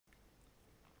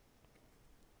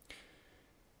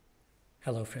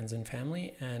Hello, friends and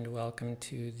family, and welcome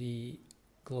to the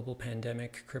Global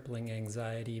Pandemic Crippling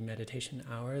Anxiety Meditation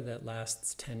Hour that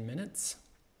lasts 10 minutes.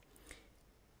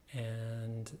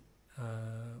 And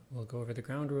we'll go over the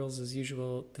ground rules as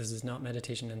usual. This is not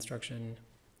meditation instruction,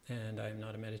 and I'm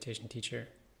not a meditation teacher.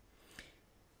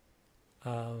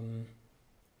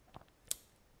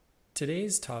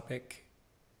 Today's topic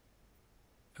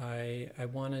I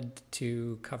wanted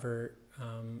to cover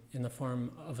in the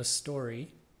form of a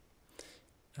story.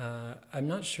 I'm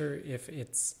not sure if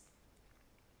it's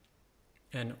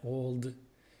an old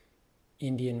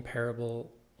Indian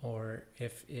parable or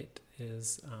if it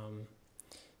is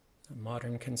a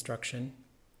modern construction,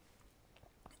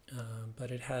 but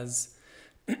it has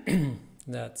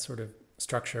that sort of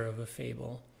structure of a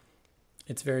fable.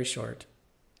 It's very short.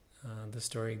 The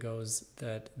story goes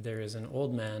that there is an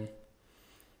old man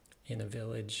in a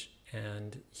village,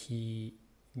 and he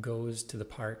goes to the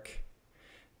park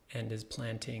and is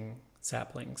planting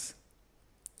saplings.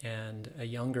 And a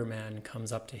younger man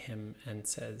comes up to him and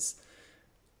says,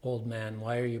 "Old man,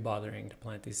 why are you bothering to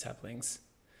plant these saplings?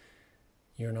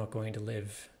 You're not going to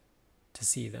live to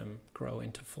see them grow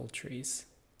into full trees."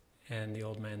 And the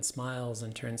old man smiles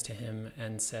and turns to him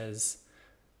and says,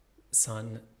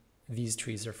 "Son, these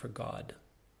trees are for God."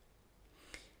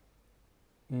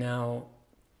 Now,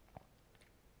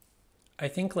 I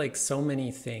think like so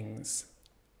many things,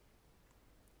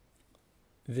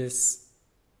 this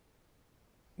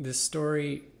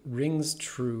story rings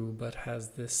true, but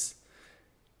has this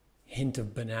hint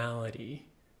of banality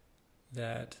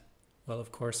that, well,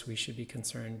 of course we should be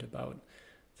concerned about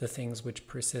the things which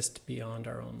persist beyond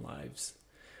our own lives.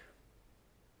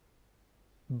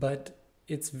 But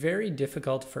it's very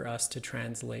difficult for us to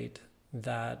translate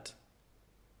that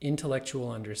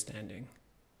intellectual understanding.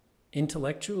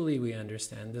 Intellectually, we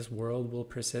understand this world will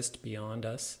persist beyond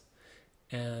us,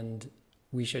 and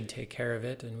we should take care of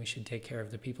it, and we should take care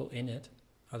of the people in it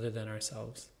other than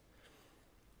ourselves.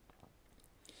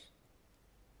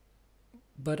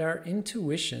 But our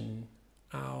intuition,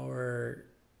 our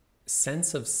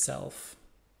sense of self,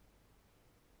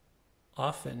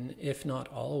 often, if not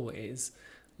always,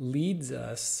 leads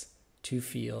us to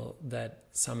feel that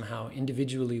somehow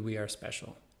individually we are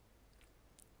special,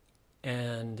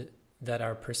 and that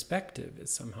our perspective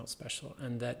is somehow special,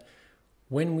 and that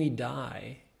when we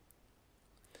die,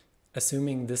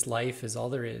 assuming this life is all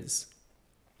there is,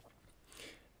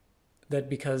 that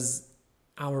because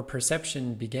our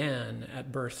perception began at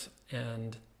birth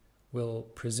and will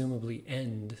presumably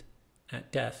end at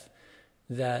death,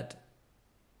 that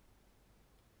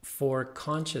for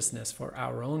consciousness, for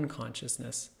our own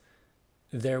consciousness,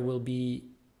 there will be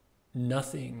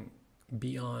nothing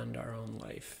beyond our own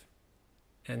life.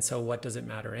 And so what does it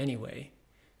matter anyway?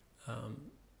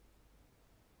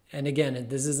 And again,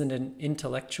 this isn't an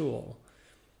intellectual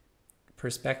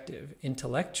perspective.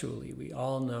 Intellectually, we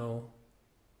all know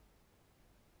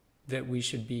that we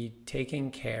should be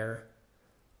taking care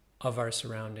of our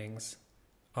surroundings,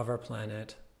 of our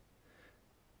planet,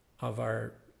 of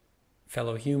our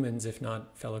fellow humans, if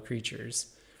not fellow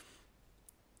creatures.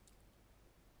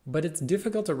 But it's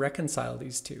difficult to reconcile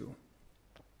these two.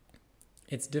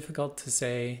 It's difficult to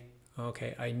say,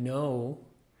 okay, I know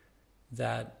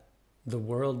that the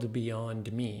world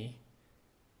beyond me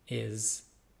is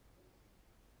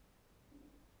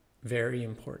very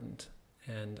important,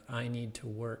 and I need to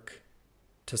work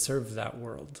to serve that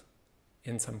world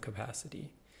in some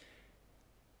capacity.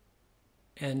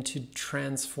 And to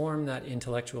transform that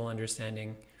intellectual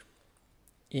understanding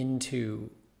into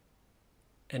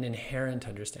an inherent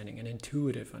understanding, an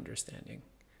intuitive understanding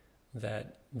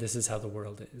that this is how the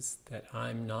world is, that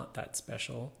I'm not that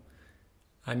special.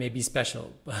 I may be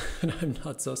special, but I'm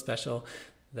not so special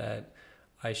that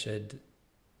I should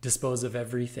dispose of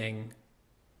everything,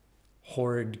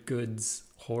 hoard goods,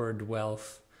 hoard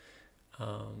wealth,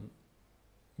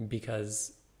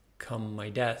 because come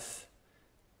my death,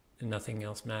 nothing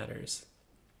else matters.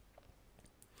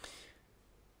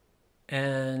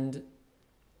 And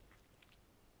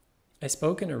I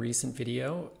spoke in a recent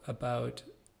video about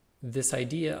this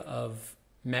idea of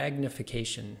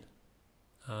magnification.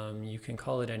 You can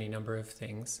call it any number of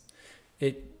things.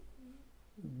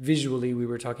 Visually, we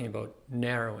were talking about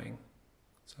narrowing.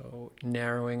 So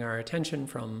narrowing our attention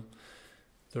from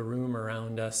the room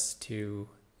around us to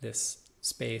this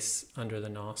space under the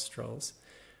nostrils.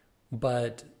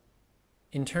 But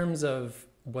in terms of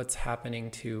what's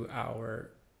happening to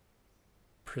our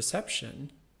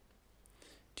perception,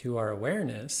 to our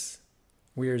awareness,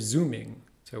 we are zooming.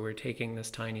 So we're taking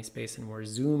this tiny space and we're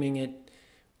zooming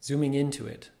into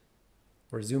it.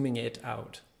 We're zooming it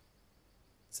out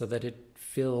so that it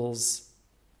fills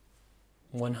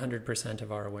 100%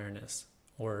 of our awareness,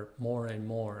 or more and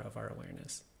more of our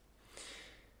awareness.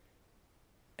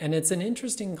 And it's an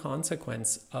interesting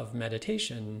consequence of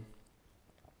meditation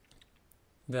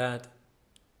that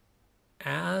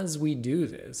as we do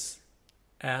this,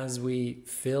 as we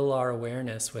fill our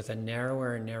awareness with a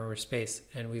narrower and narrower space,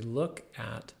 and we look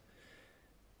at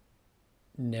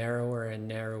narrower and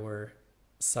narrower,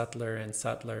 subtler and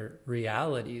subtler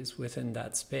realities within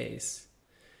that space,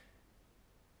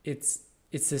 it's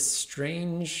this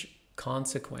strange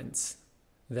consequence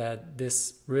that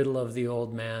this riddle of the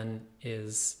old man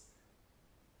is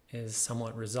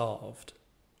somewhat resolved,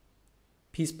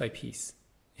 piece by piece,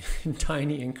 in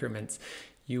tiny increments.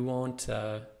 You won't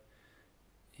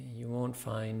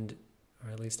find,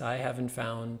 or at least I haven't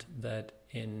found, that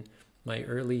in my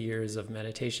early years of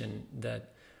meditation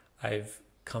that I've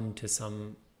come to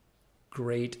some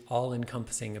great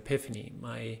all-encompassing epiphany.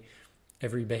 My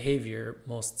every behavior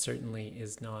most certainly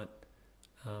is not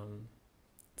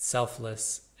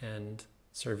selfless and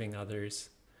serving others.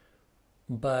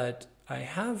 But I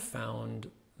have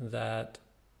found that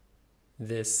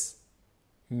this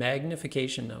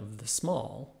magnification of the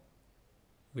small,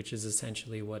 which is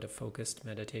essentially what a focused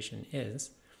meditation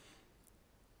is,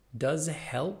 does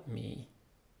help me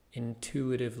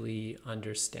intuitively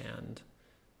understand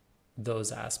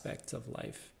those aspects of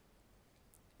life.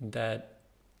 That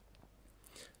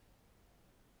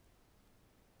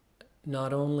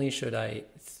not only should I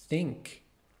think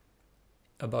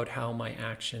about how my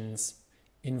actions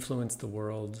influence the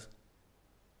world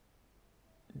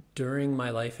during my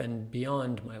life and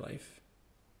beyond my life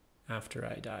after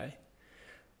I die,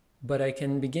 but I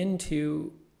can begin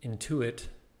to intuit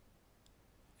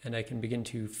and I can begin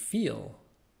to feel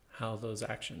how those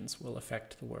actions will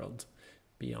affect the world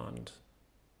beyond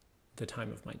the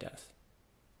time of my death.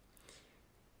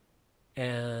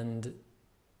 And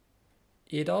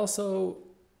it also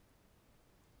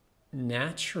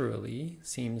naturally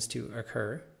seems to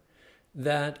occur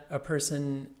that a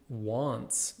person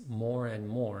wants more and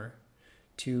more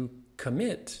to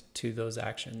commit to those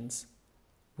actions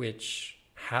which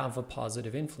have a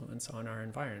positive influence on our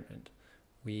environment.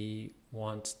 We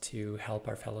want to help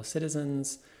our fellow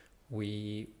citizens.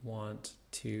 We want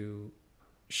to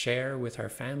share with our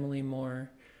family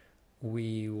more.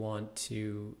 We want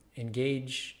to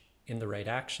engage in the right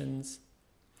actions.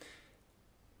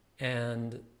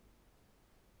 And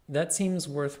that seems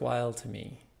worthwhile to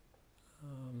me.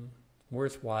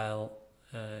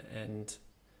 And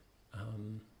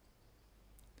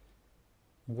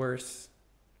worth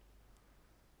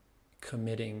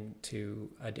committing to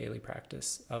a daily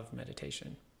practice of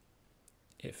meditation,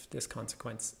 if this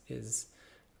consequence is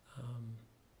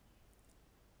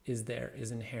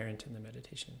inherent in the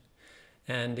meditation.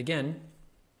 And again,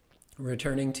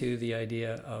 returning to the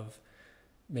idea of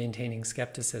maintaining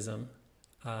skepticism,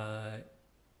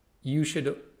 you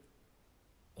should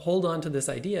hold on to this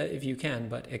idea if you can,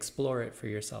 but explore it for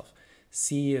yourself.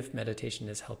 See if meditation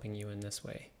is helping you in this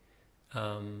way.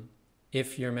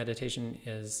 If your meditation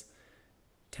is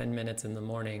 10 minutes in the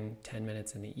morning, 10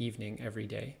 minutes in the evening every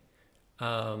day,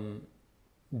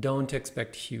 don't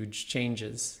expect huge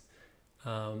changes.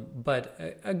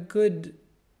 But a good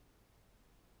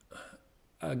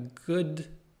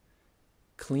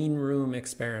clean room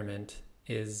experiment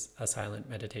is a silent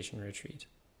meditation retreat.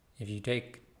 If you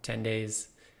take 10 days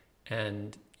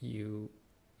and you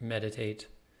meditate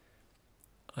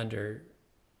under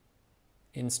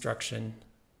instruction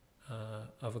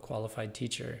of a qualified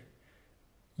teacher,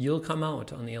 you'll come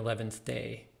out on the 11th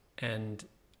day and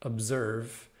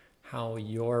observe how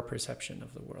your perception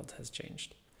of the world has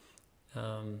changed.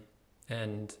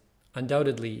 And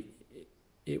undoubtedly,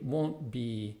 it won't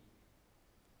be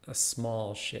a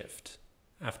small shift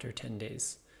after 10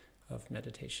 days of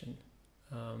meditation.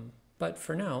 But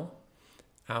for now,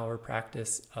 our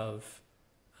practice of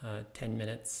 10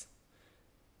 minutes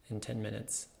and 10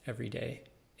 minutes every day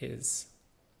is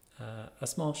a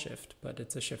small shift, but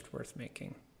it's a shift worth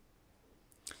making.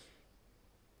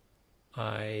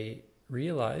 I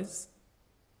realize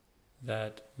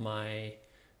that my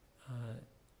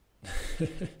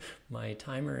my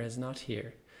timer is not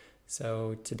here.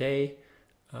 So today,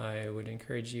 I would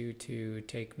encourage you to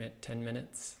take 10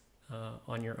 minutes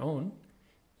on your own.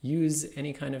 Use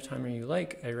any kind of timer you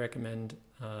like. I recommend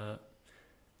a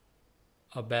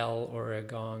bell or a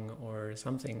gong or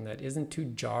something that isn't too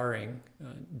jarring.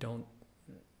 Don't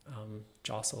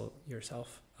jostle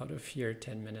yourself out of your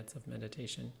 10 minutes of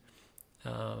meditation.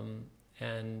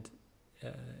 And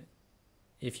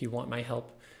if you want my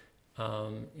help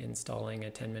installing a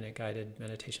 10-minute guided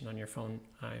meditation on your phone,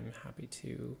 I'm happy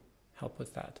to help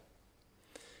with that.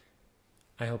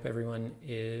 I hope everyone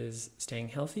is staying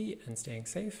healthy and staying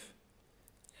safe,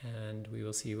 and we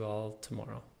will see you all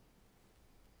tomorrow.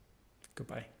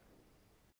 Goodbye.